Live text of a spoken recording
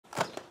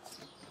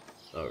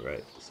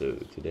Alright, so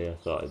today I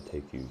thought I'd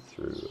take you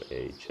through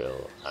a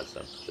chill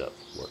handstand push-up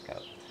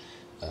workout.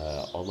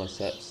 All my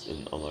sets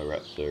and all my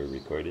reps are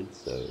recorded,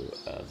 so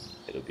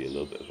it'll be a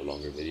little bit of a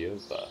longer video,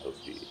 but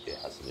hopefully it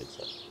has some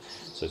insight.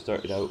 So I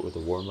started out with a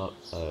warm-up,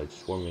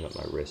 just warming up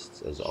my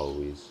wrists as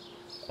always,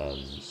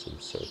 some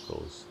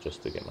circles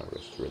just to get my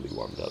wrists really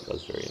warmed up.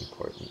 That's very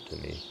important to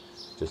me,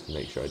 just to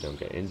make sure I don't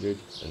get injured,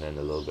 and then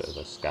a little bit of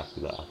a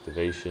scapular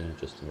activation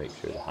just to make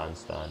sure the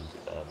handstand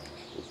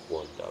is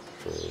warmed up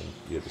for,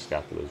 the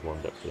scapula is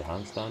warmed up for the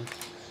handstand.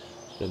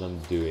 Then I'm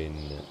doing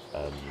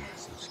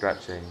some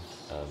stretching,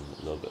 a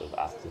little bit of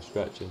active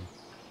stretching,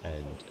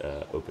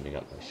 and opening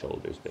up my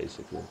shoulders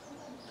basically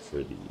for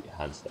the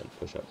handstand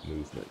push-up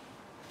movement.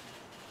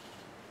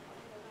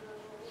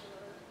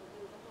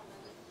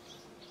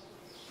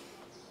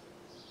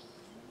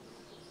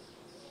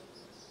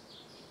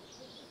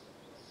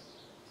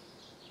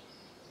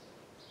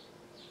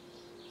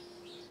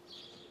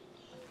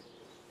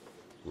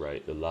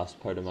 Right, the last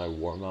part of my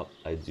warm-up,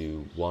 I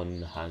do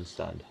one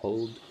handstand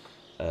hold,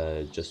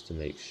 just to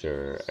make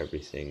sure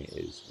everything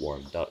is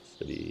warmed up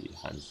for the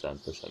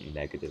handstand push-up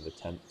negative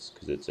attempts,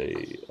 because it's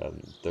a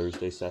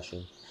Thursday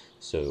session,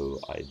 so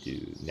I do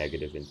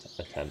negative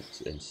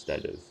attempts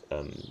instead of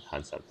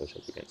handstand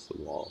push-up against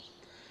the wall.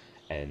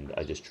 And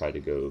I just try to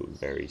go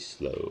very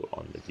slow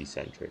on the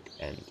decentric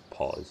and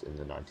pause in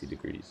the 90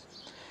 degrees.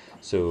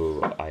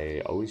 So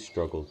I always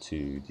struggle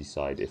to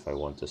decide if I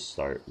want to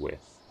start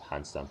with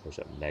handstand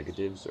push-up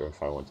negatives or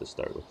if I want to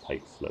start with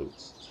pike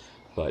floats.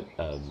 But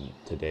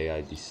today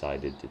I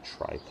decided to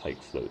try pike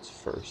floats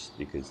first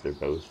because they're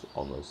both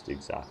almost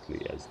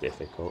exactly as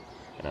difficult,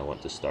 and I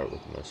want to start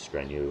with the most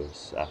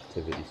strenuous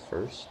activity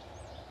first.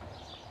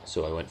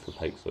 So I went for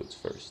pike floats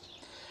first.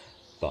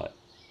 But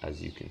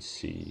as you can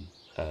see,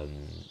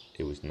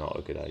 it was not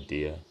a good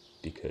idea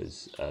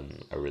because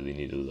I really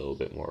needed a little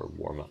bit more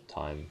warm-up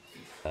time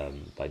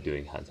by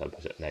doing handstand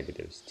push-up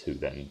negatives to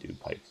then do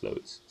pike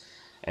floats.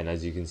 And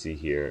as you can see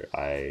here,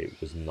 I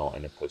was not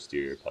in a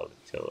posterior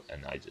pelvic tilt,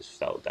 and I just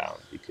fell down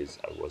because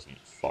I wasn't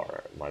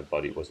far, my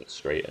body wasn't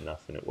straight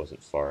enough and it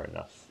wasn't far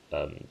enough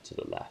to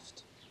the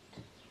left.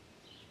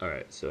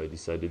 Alright, so I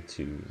decided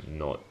to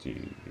not do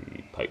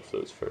the pike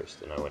floats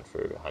first, and I went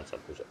for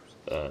handstand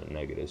push-ups,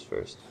 negatives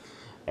first.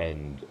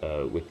 And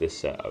with this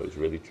set, I was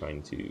really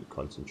trying to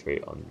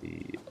concentrate on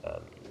the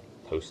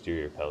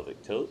posterior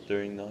pelvic tilt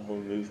during the whole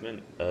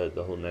movement,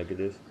 the whole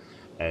negative,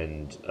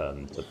 and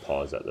to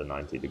pause at the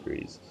 90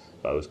 degrees.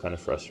 But I was kind of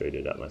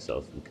frustrated at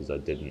myself because I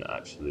didn't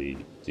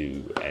actually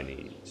do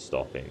any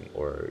stopping,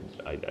 or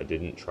I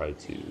didn't try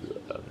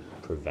to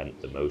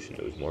prevent the motion.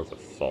 It was more of a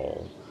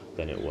fall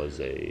than it was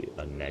a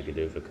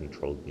negative, a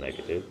controlled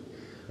negative.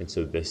 And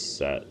so this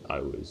set, I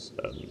was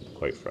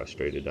quite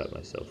frustrated at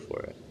myself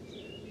for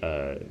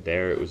it.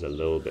 There, it was a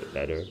little bit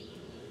better,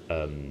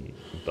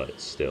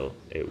 but still,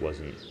 it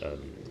wasn't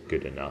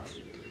good enough.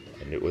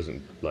 And it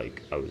wasn't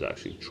like I was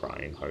actually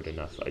trying hard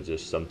enough.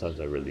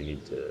 Sometimes I really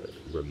need to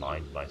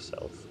remind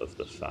myself of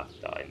the fact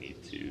that I need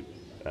to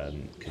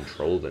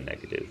control the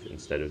negative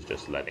instead of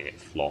just letting it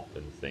flop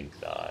and think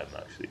that I'm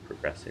actually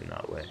progressing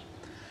that way.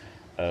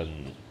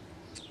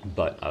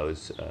 But I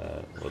was,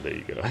 well, there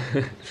you go.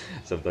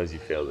 Sometimes you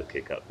fail to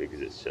kick up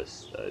because it's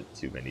just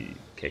too many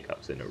kick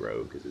ups in a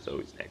row because it's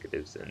always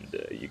negatives, and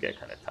you get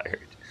kind of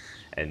tired.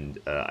 And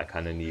I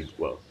kind of need,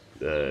 well,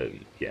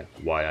 yeah,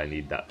 why I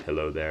need that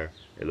pillow there.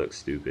 It looks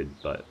stupid,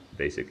 but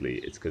basically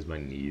it's because my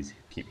knees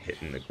keep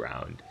hitting the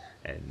ground,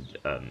 and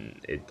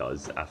it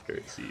does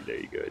after, see, there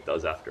you go. It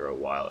does after a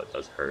while, it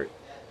does hurt.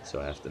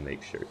 So I have to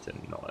make sure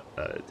to not,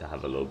 to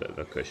have a little bit of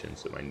a cushion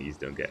so my knees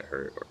don't get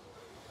hurt.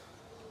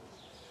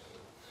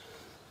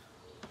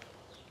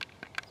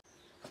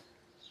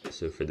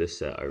 So for this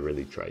set, I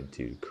really tried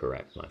to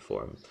correct my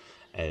form.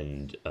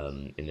 And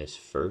in this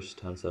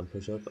first handstand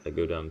push-up, I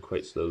go down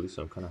quite slowly,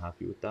 so I'm kind of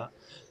happy with that.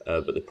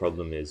 But the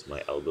problem is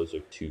my elbows are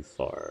too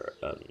far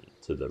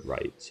to the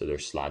right, so they're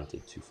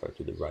slanted too far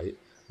to the right,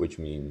 which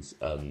means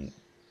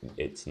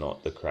it's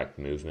not the correct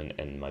movement,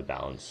 and my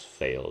balance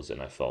fails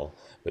and I fall.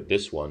 But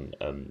this one,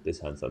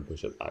 this handstand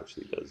push-up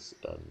actually does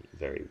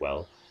very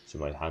well. So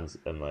my hands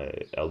and my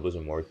elbows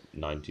are more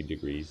 90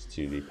 degrees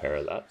to the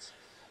parallels,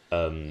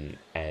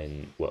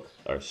 and well,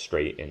 are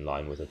straight in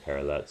line with the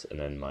parallettes, and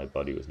then my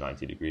body was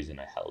 90 degrees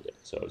and I held it,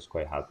 so I was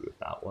quite happy with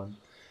that one.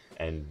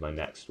 And my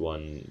next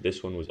one,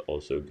 this one was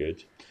also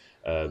good,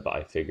 but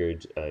I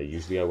figured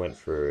usually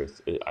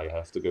I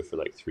have to go for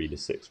like 3 to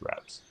 6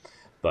 reps,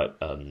 but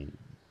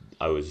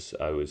I was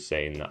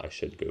saying that I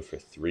should go for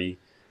three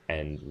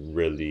and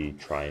really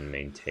try and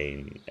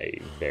maintain a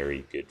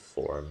very good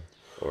form,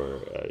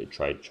 or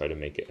try to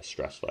make it a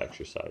stressful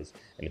exercise.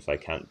 And if I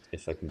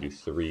can do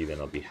three, then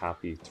I'll be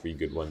happy. Three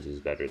good ones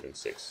is better than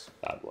six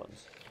bad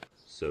ones.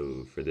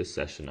 So for this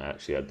session, I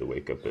actually had to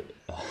wake up at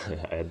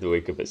I had to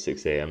wake up at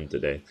 6 a.m.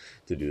 today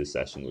to do the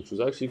session, which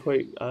was actually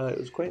quite it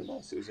was quite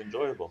nice. It was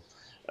enjoyable.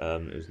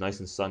 It was nice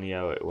and sunny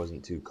out. It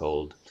wasn't too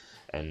cold,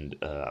 and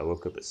I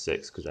woke up at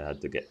 6 because I had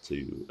to get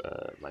to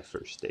my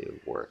first day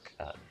of work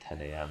at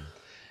 10 a.m.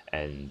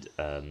 and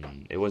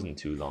it wasn't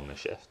too long a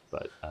shift,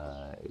 but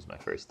it was my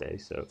first day,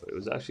 so it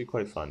was actually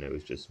quite fun. It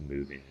was just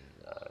moving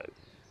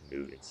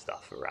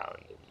stuff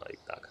around and like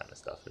that kind of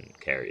stuff and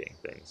carrying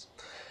things.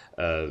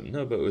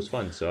 No, but it was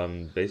fun. So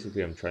I'm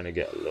trying to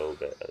get a little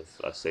bit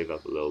of save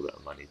up a little bit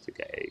of money to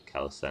get a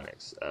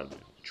calisthenics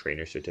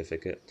trainer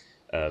certificate,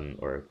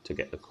 or to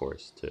get the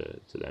course to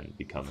then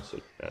become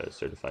a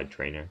certified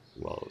trainer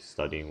while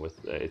studying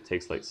with. It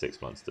takes like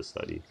 6 months to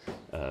study,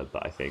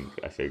 but I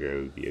figure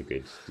it would be a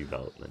good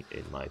development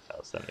in my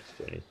calisthenics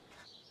journey.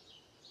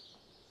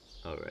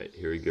 All right,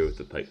 here we go with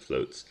the pipe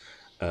floats.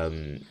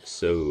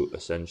 So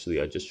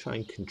essentially, I just try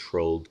and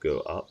controlled go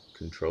up,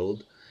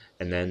 controlled,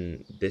 and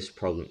then this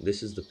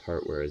is the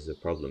part where is the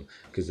problem,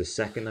 because the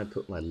second I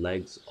put my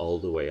legs all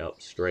the way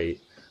up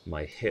straight,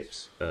 my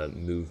hips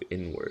move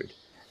inward,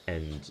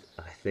 and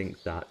I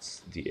think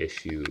that's the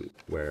issue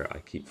where I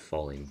keep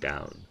falling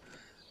down.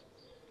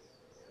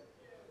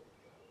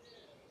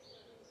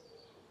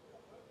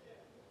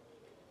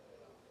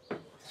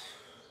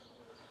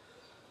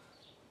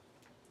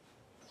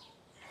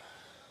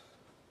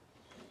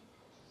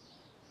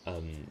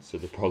 So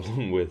the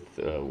problem with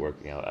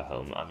working out at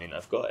home, I mean,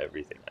 I've got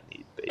everything I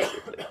need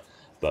basically,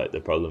 but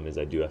the problem is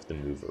I do have to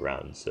move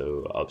around.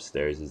 So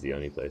upstairs is the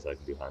only place I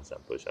can do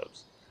handstand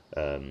push-ups,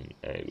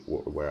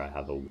 where I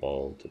have a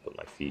wall to put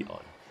my feet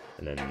on,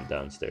 and then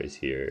downstairs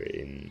here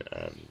in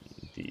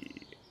the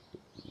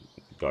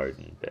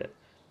garden bit,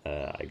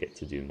 I get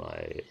to do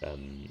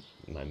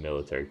my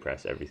military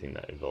press, everything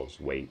that involves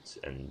weights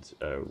and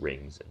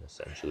rings, and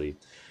essentially.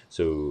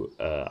 So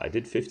I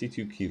did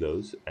 52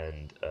 kilos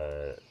and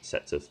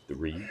sets of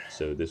three.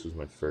 So this was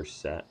my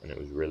first set, and it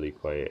was really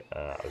quite.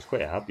 I was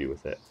quite happy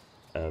with it.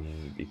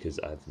 Because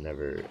I've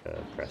never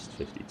pressed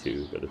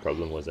 52, but the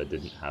problem was I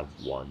didn't have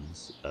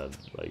ones,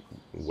 like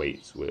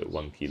weights with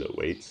 1 kilo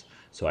weights,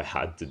 so I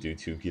had to do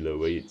 2 kilo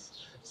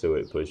weights. So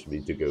it pushed me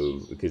to go,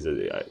 because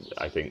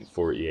I think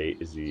 48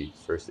 is the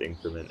first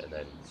increment, and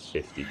then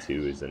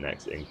 52 is the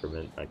next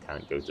increment. I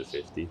can't go to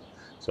 50,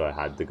 so I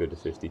had to go to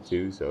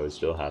 52. So I was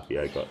still happy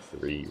I got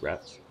 3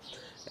 reps,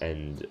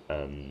 and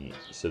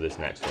so this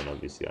next one,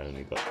 obviously, I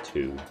only got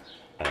two.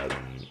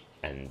 Um,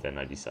 and then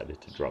I decided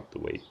to drop the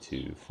weight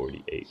to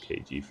 48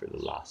 kg for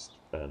the last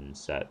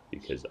set,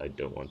 because I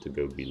don't want to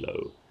go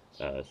below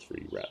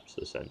 3 reps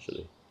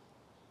essentially.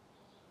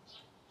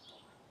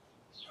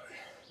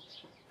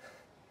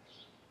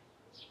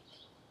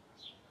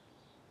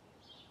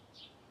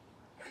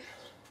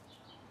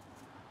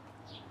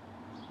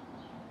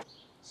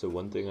 So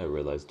one thing I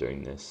realized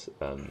during this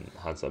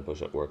handstand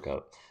push-up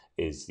workout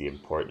is the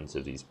importance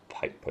of these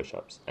pike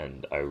push-ups,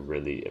 and I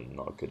really am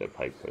not good at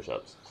pike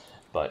push-ups,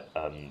 but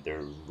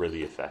they're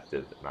really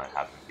effective, and I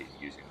haven't been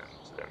using them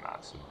to their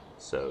maximum.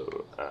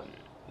 So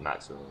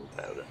maximum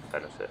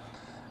benefit.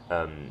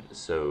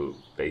 So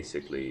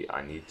basically,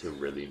 I need to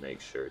really make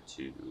sure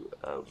to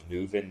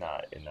move in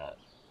that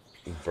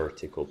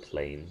vertical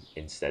plane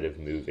instead of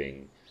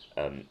moving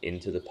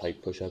into the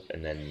pike push-up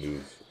and then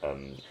move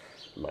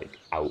like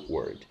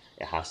outward.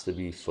 It has to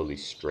be fully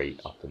straight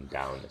up and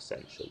down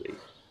essentially,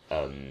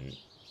 um,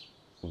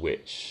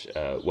 which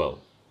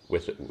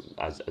with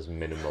as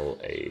minimal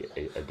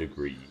a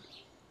degree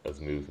of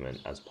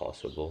movement as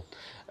possible,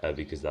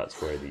 because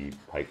that's where the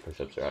pike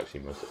push-ups are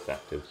actually most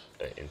effective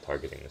in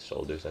targeting the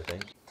shoulders, I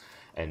think.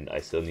 And I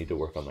still need to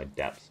work on my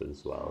depth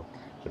as well,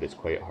 but it's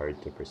quite hard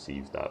to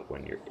perceive that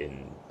when you're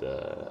in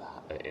the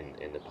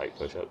pike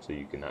push-up. So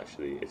you can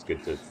actually, it's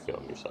good to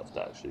film yourself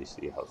to actually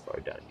see how far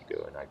down you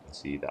go, and I can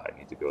see that I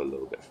need to go a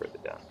little bit further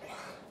down.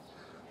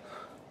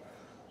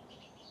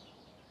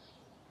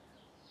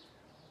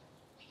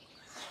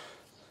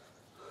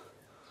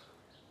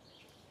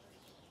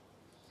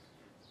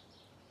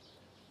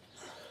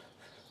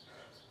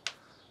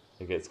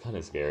 It gets kind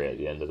of scary at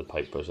the end of the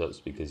pike push-ups,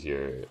 because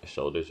your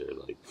shoulders are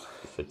like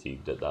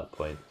fatigued at that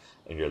point,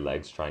 and your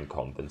legs try and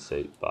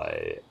compensate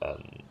by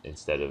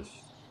instead of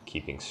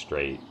keeping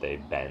straight, they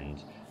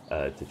bend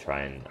to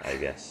try and, I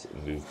guess,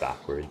 move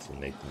backwards and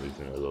make the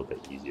movement a little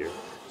bit easier.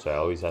 So I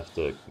always have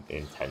to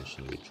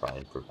intentionally try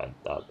and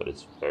prevent that, but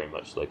it's very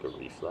much like a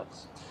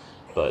reflex.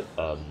 But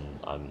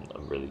I'm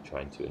really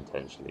trying to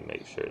intentionally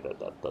make sure that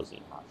that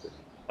doesn't happen.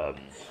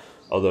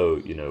 Although,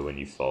 when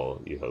you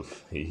fall, you hope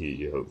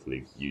you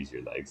hopefully use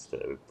your legs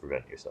to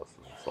prevent yourself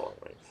from falling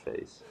on your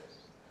face.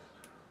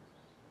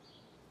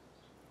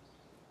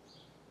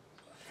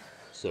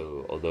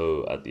 So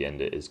although at the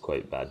end it is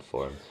quite bad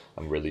form,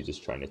 I'm really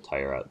just trying to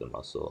tire out the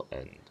muscle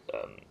and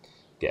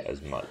get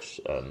as much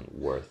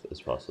worth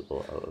as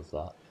possible out of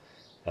that.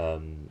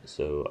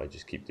 So I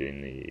just keep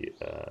doing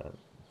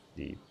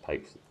the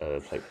pike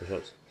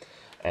push-ups,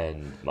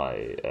 and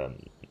my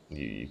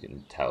you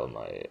can tell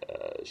my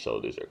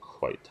shoulders are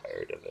quite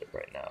tired of it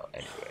right now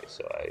anyway,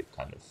 so I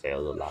kind of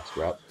fail the last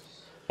rep.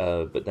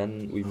 But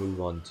then we move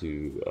on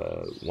to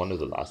one of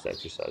the last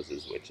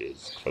exercises, which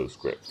is close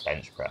grip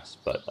bench press.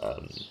 But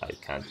I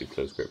can't do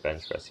close grip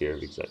bench press here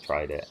because I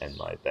tried it, and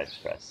my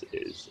bench press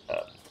is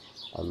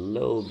a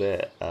little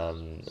bit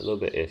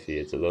iffy.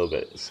 It's a little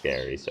bit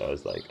scary. So I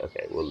was like,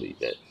 okay, we'll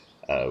leave it.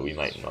 we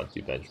might not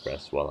do bench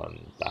press while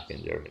I'm back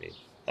in Germany.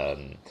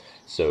 Um,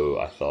 so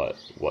I thought,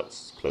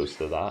 what's close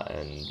to that?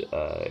 And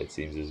it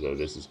seems as though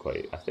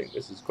I think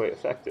this is quite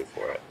effective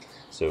for it.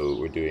 So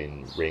we're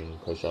doing ring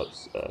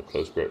push-ups,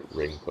 close grip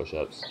ring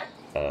push-ups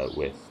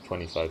with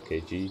 25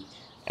 kg,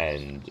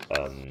 and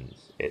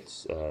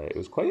it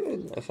was quite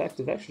an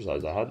effective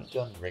exercise. I hadn't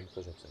done ring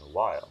push-ups in a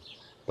while,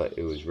 but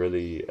it was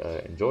really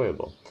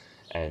enjoyable,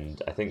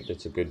 and I think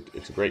it's a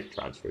great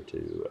transfer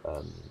to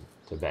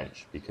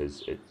bench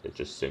because it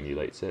just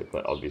simulates it.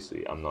 But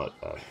obviously, I'm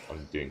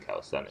doing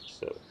calisthenics,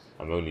 so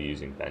I'm only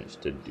using bench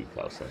to do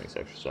calisthenics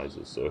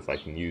exercises. So if I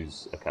can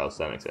use a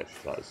calisthenics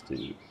exercise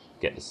to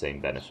get the same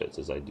benefits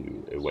as I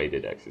do a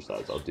weighted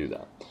exercise, I'll do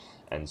that.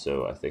 And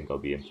so I think I'll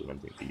be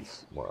implementing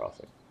these more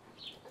often.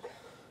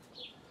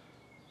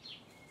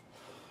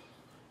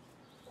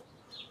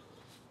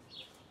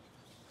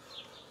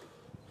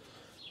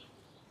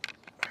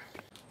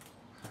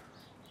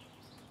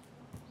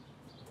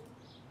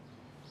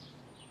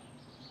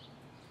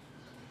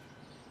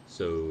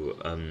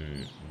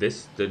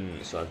 This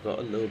didn't. So I've got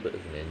a little bit of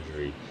an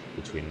injury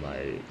between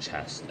my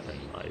chest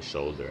and my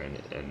shoulder,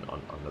 and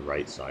on the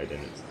right side,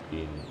 and it's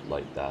been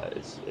like that.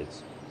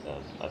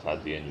 I've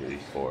had the injury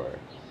for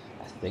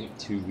I think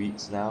 2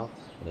 weeks now,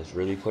 and it's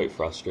really quite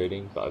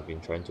frustrating. But I've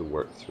been trying to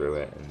work through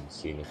it and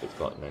seeing if it's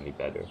gotten any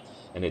better,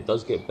 and it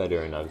does get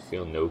better. And I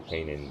feel no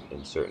pain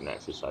in certain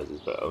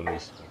exercises, but only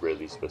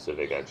really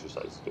specific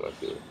exercises do I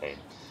feel the pain,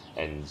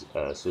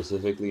 and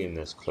specifically in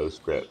this close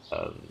grip.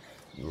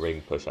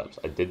 Ring push-ups.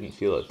 I didn't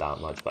feel it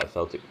that much, but I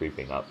felt it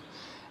creeping up.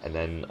 And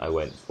then I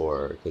went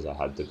for, because I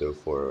had to go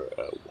for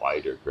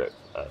wider grip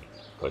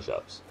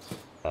push-ups.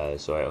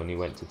 So I only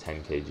went to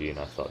 10 kg and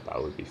I thought that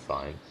would be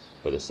fine.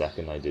 But the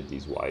second I did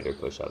these wider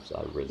push-ups,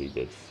 I really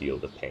did feel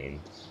the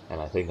pain.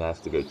 And I think I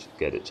have to go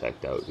get it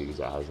checked out because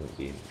it hasn't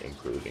been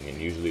improving. And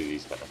usually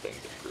these kind of things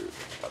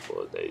improve in a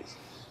couple of days.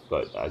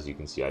 But as you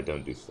can see, I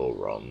don't do full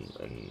ROM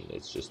and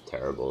it's just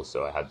terrible.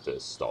 So I had to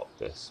stop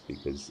this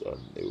because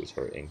it was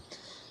hurting,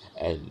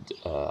 and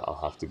I'll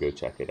have to go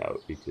check it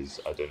out because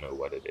I don't know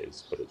what it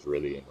is, but it's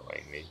really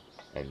annoying me.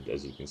 And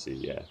as you can see,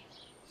 yeah,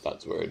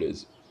 that's where it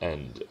is,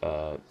 and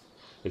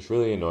it's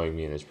really annoying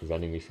me and it's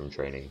preventing me from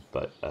training.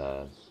 But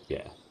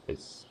yeah,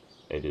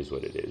 it is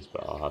what it is.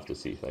 But I'll have to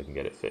see if I can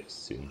get it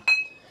fixed soon.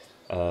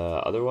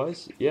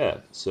 Otherwise, yeah.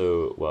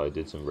 So, well, I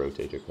did some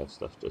rotator cuff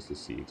stuff just to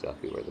see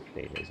exactly where the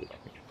pain is, and I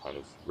can kind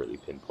of really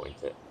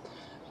pinpoint it.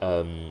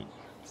 Um,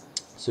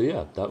 so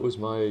yeah, that was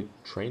my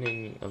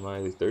training and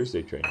my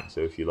Thursday training.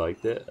 So if you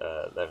liked it,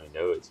 let me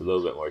know. It's a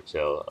little bit more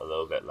chill, a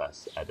little bit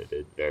less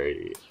edited,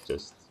 very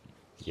just,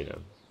 you know,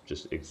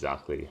 just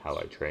exactly how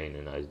I train,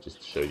 and I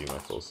just showed you my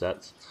full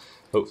sets.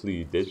 Hopefully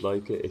you did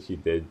like it. If you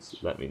did,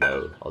 let me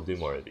know. I'll do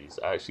more of these.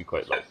 I actually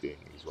quite like doing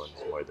these ones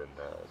more than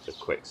the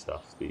quick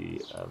stuff,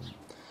 the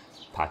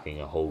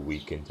packing a whole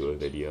week into a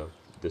video.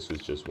 This was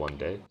just one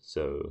day,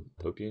 so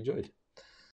hope you enjoyed.